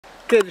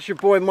Okay, this is your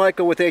boy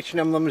Michael with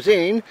H&M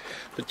Limousine.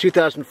 The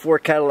 2004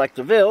 Cadillac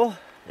Deville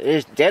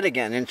is dead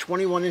again in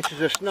 21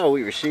 inches of snow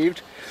we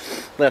received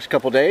last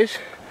couple days.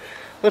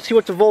 Let's see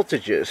what the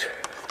voltage is.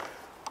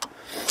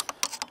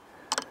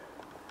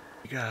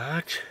 We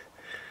got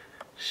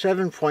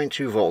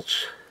 7.2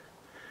 volts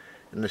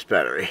in this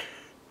battery.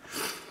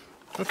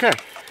 Okay,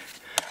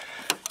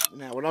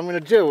 now what I'm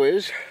going to do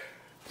is,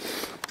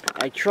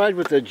 I tried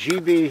with the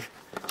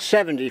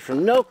GB70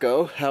 from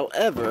Noco,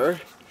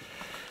 however,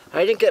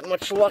 I didn't get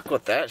much luck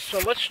with that, so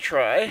let's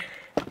try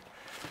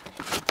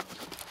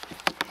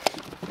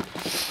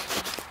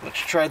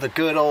the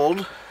good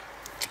old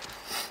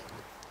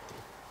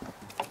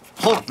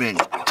HULKMan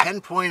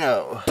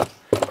 10.0.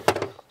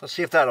 Let's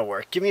see if that'll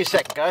work. Give me a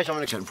second, guys. I'm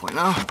going to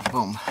 10.0.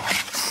 Boom.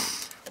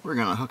 We're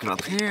going to hook it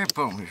up here.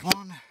 Boom. Here's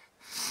one.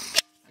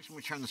 Let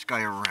me turn this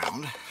guy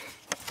around.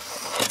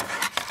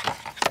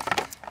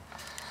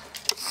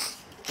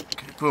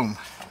 Okay, boom.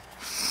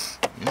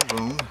 And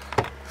boom.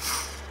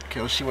 Okay,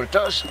 let's see what it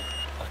does.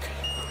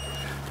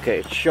 Okay,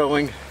 it's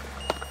showing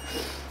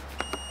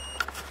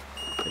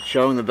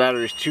the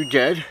battery is 2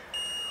 dead.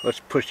 Let's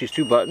push these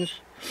 2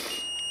 buttons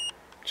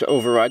to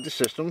override the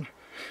system.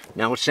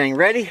 Now it's saying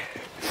ready.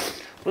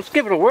 Let's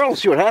give it a whirl and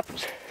see what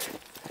happens.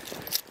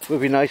 It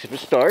would be nice if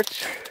it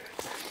starts.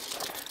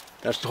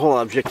 That's the whole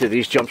object of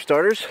these jump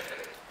starters.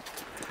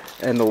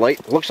 And the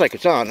light looks like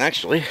it's on,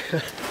 actually.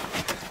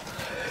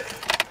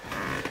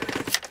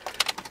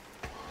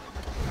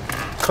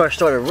 Car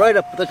started right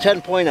up with the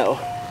 10.0.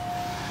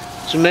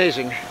 It's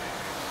amazing.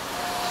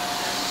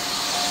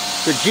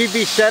 The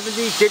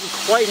GB70 didn't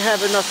quite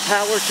have enough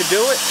power to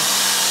do it,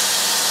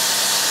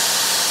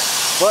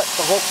 but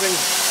the HULKMan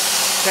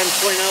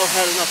 10.0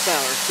 had enough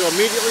power. So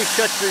immediately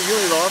shut your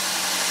unit off.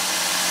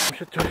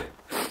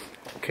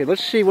 Okay,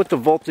 let's see what the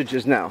voltage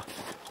is now.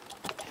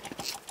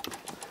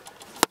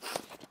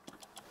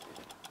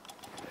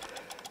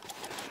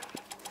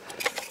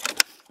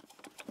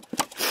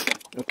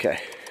 Okay.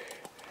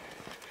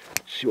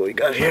 See what we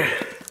got here.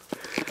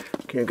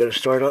 Okay, I'm gonna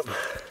start up.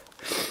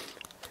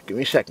 Give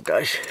me a second,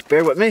 guys.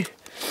 Bear with me.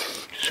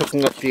 Just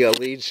hooking up the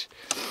leads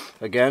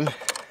again.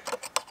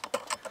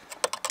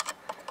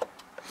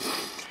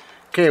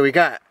 Okay, we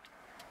got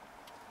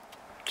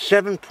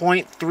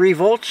 7.3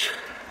 volts.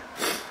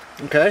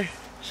 Okay,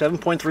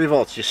 7.3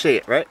 volts. You see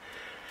it, right?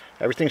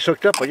 Everything's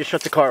hooked up. I just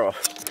shut the car off.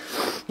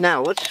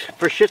 Now, let's,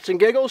 for shits and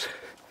giggles,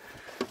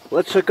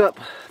 let's hook up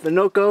the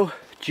Noco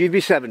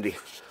GB70.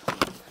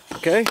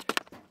 Okay?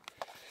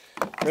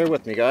 Bear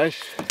with me,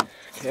 guys.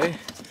 Okay.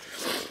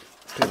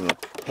 I'm gonna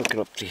hook it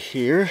up to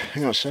here.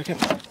 Hang on a second.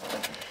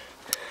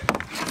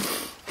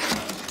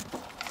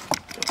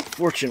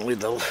 Fortunately,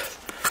 though,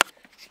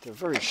 they're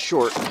very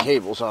short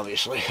cables,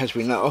 obviously, as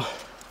we know.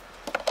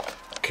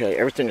 Okay,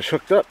 everything is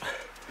hooked up.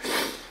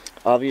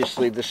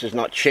 Obviously, this is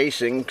not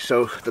chasing,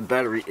 so the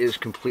battery is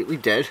completely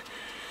dead.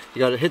 You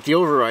gotta hit the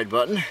override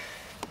button.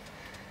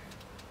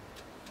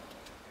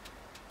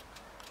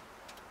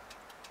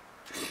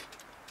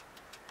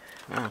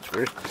 Ah, that's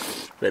weird.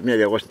 But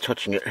maybe I wasn't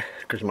touching it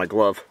because of my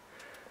glove.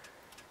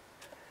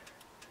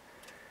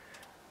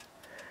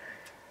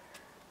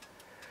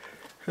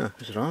 Huh,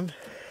 is it on?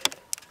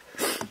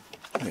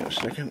 Hang on a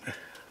second.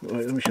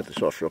 Let me shut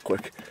this off real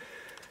quick.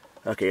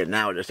 Okay,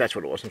 now it is. That's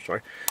what it was. I'm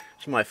sorry.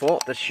 It's my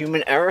fault. That's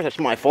human error. That's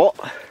my fault.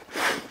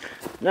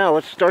 Now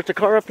let's start the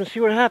car up and see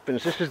what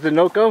happens. This is the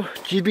Noco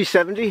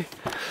GB70.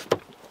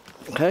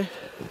 Okay.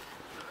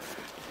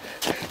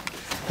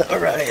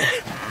 Alright.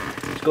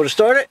 Let's go to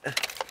start it.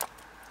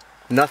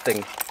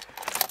 Nothing.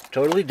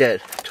 Totally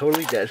dead.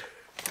 Totally dead.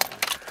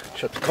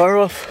 Shut the car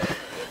off.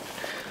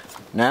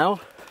 Now.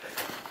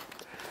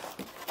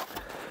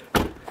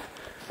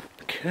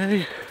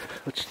 Okay.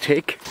 Let's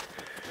take.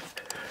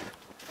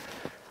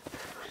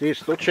 See, it's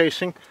still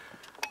chasing.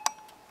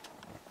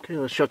 Okay,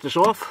 let's shut this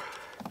off.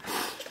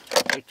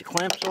 Take the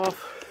clamps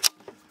off.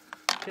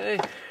 Okay.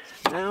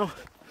 Now.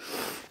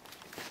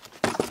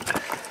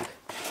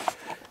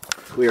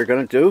 We are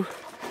going to do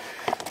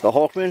the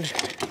HULKMan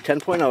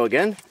 10.0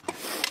 again.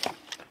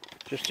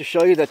 Just to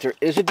show you that there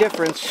is a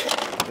difference,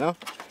 you know,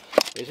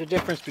 there's a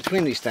difference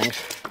between these things.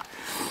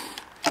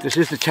 This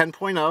is the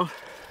 10.0.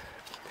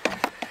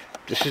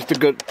 This is the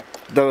good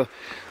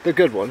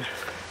one.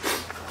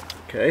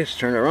 Okay, let's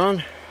turn it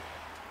on.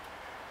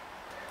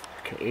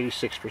 Okay,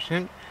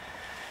 86%.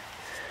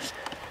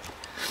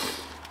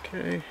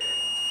 Okay.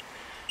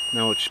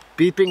 Now it's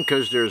beeping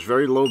because there's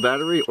very low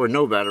battery or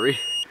no battery.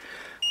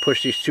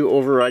 Push these 2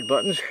 override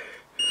buttons.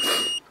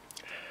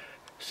 It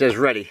says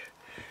ready.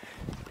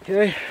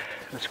 Okay.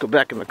 Let's go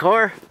back in the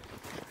car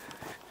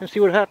and see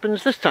what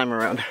happens this time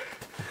around.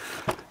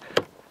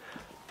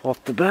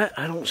 Off the bat,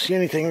 I don't see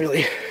anything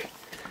really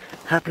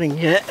happening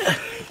yet.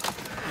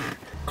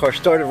 Car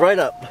started right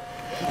up.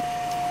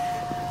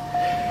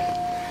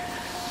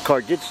 Car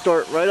did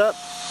start right up.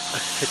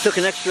 It took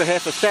an extra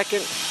half a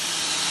second.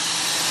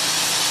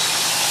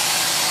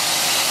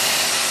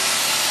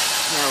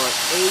 Now at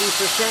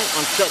 80%,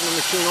 I'm shutting the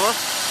machine off.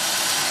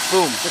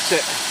 Boom, that's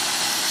it.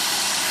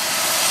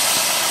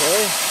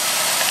 Okay.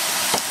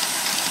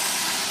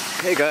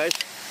 Hey guys.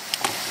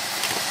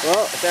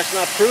 Well, if that's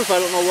not proof, I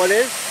don't know what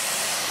is.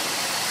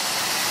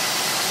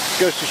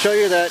 Goes to show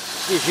you that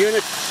these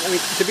units, I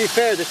mean, to be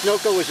fair, this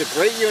Noco is a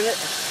great unit,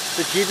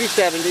 the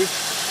GB70.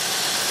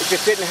 It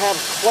just didn't have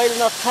quite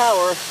enough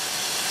power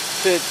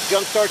to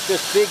jumpstart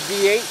this big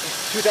V8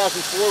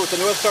 2004 with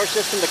the NorthStar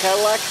system, the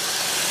Cadillac.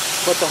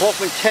 But the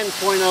Hulkman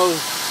 10.0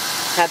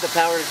 had the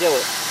power to do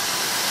it.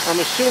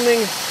 I'm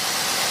assuming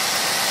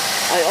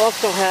I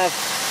also have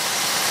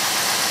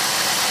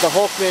the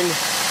Hulkman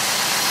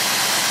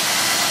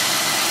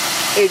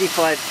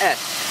 85S.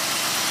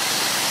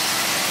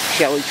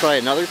 Shall we try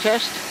another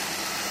test?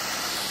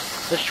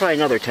 Let's try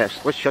another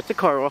test. Let's shut the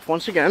car off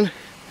once again.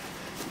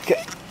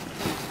 Okay.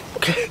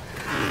 Okay.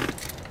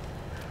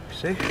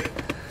 See?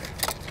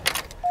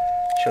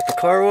 Shut the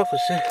car off.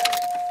 Let's see.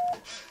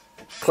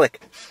 Click.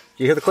 Do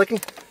you hear the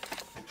clicking?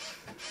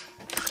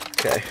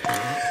 Okay.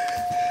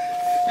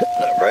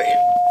 Alright.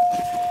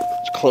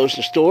 Let's close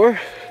this door.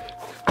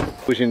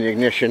 It was in the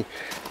ignition.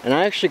 And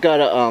I actually got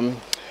a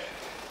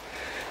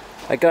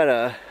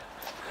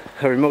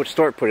remote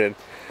start put in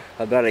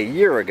about a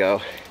year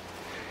ago,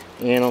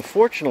 and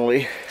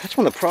unfortunately that's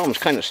when the problems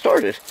kind of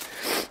started.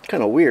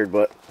 Kind of weird,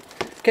 but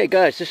okay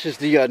guys, this is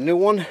the new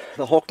one,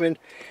 the HULKMAN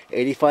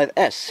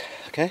 85S.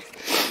 Okay,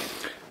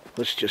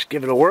 let's just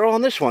give it a whirl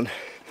on this one,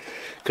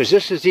 because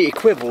this is the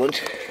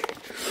equivalent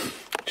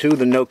to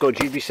the Noco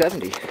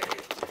GB70.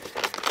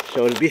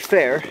 So to be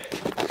fair,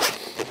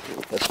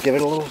 let's give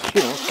it a little,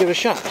 you know, let's give it a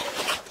shot,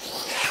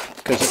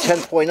 because the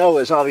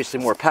 10.0 is obviously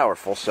more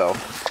powerful, so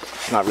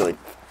it's not really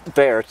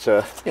fair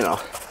to, you know.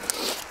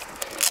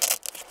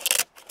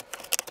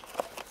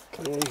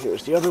 Okay,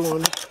 here's the other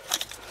one.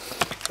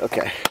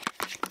 Okay.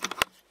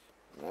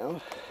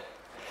 Now,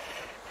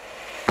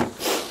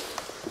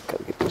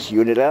 gotta get this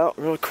unit out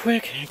real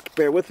quick.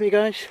 Bear with me,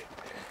 guys.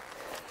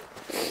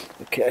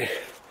 Okay.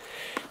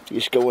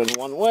 These go in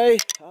one way,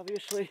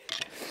 obviously.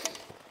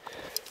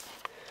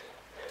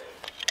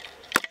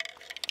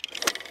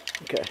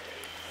 Okay.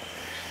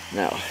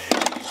 Now,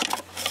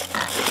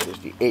 this is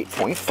the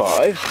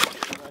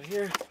 8.5 right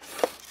here.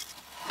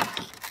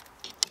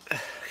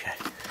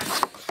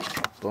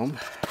 Boom.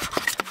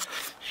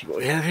 See what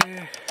we have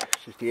here.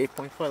 This is the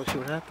 8.5. Let's see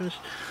what happens.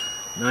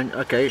 9.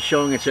 Okay, it's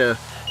showing it's a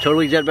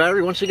totally dead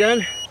battery once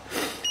again.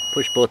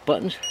 Push both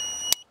buttons.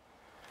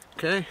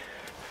 Okay. It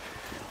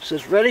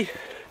says ready. It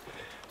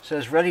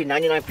says ready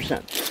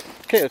 99%.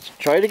 Okay, let's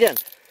try it again.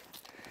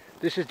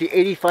 This is the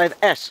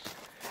 85S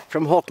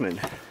from HULKMAN,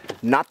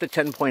 not the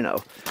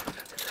 10.0.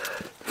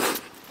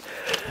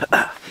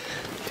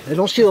 I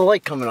don't see the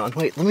light coming on.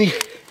 Wait, let me.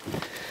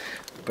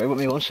 Bear with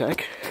me one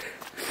sec.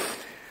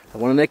 I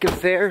want to make it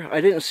fair.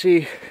 I didn't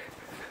see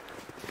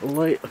the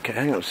light. Okay,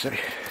 hang on a second.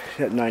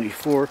 At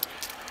 94,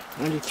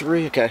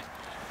 93, okay.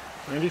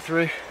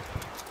 93.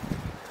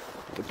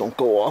 But don't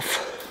go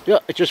off. Yeah,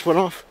 it just went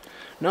off.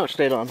 No, it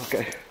stayed on,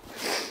 okay.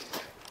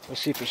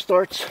 Let's see if it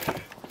starts.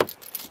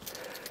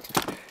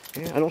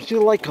 Yeah, I don't see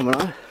the light coming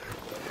on.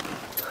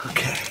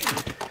 Okay.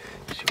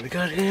 Let's see what we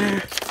got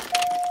here.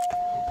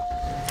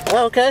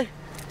 Oh, okay.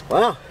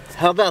 Wow,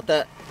 how about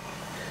that?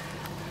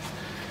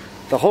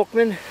 The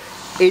HULKMAN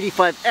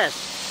 85S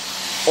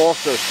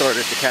also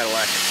started the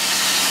Cadillac.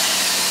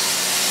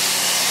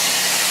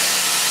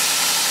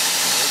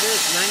 There it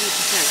is,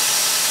 90%.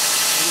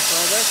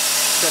 85S.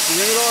 Shut the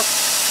unit off.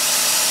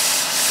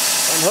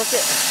 Unhook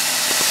it.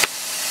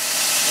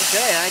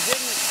 Okay,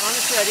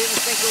 honestly, I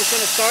didn't think it was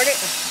going to start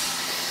it.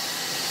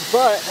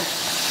 But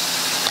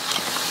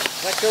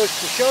that goes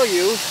to show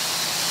you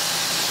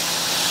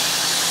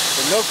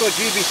the Noco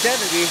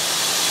GB70,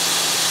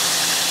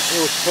 it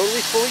was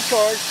totally fully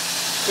charged.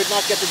 Could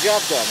not get the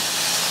job done.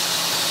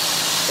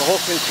 The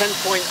HULKMAN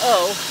 10.0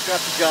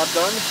 got the job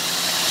done,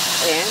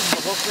 and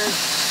the HULKMAN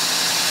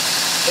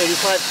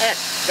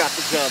 85S got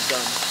the job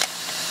done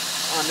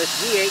on this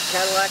V8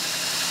 Cadillac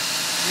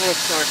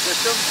NorthStar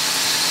system.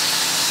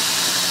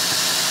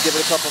 Give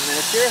it a couple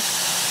minutes here.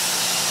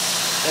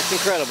 That's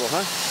incredible,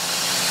 huh?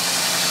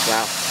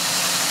 Wow.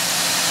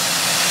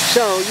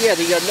 So yeah,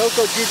 the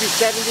Noco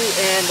GB70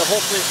 and the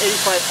HULKMAN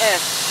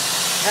 85S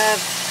have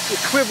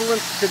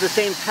equivalent to the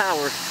same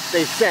power,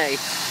 they say,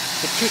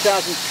 the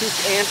 2000 peak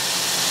amps,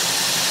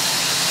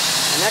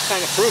 and that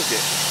kind of proved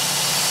it.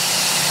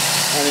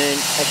 I mean,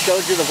 I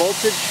showed you the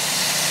voltage.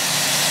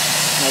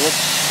 Now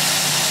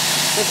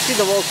let's see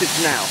the voltage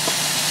now.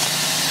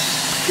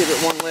 Give it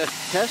one last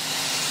test.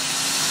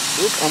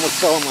 Oop, I'm almost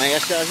throwing my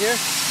ass out here.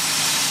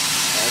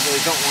 I really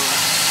don't want to.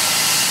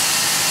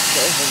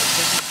 Okay, hold on a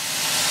second.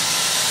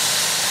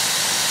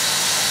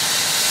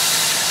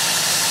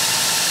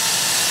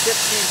 15.1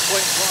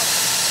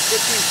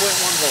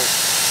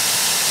 volts.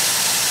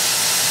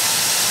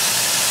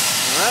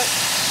 Alright.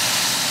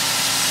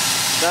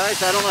 Guys,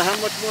 I don't know how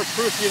much more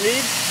proof you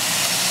need,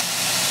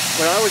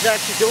 but I was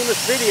actually doing this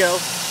video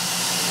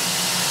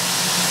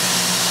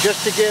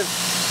just to give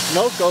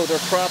Noco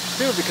their props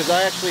too, because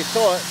I actually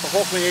thought the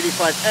HULKMAN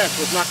 85S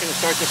was not going to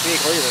start this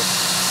vehicle either.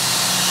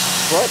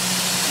 But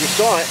you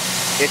saw it.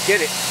 It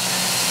did it.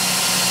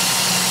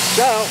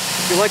 So,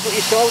 if you like what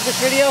you saw with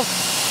this video,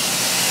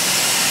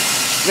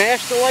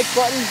 smash the like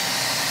button,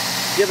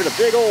 give it a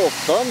big old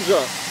thumbs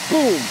up.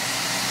 Boom!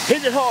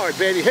 Hit it hard,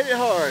 baby, hit it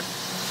hard.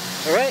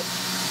 Alright?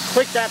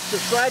 Click that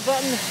subscribe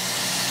button,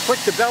 click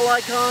the bell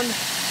icon,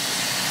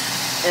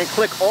 and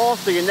click all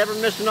so you never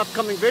miss an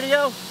upcoming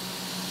video.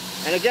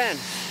 And again,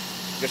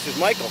 this is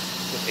Michael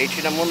with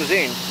H&M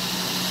Limousine.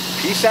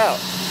 Peace out.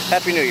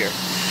 Happy New Year.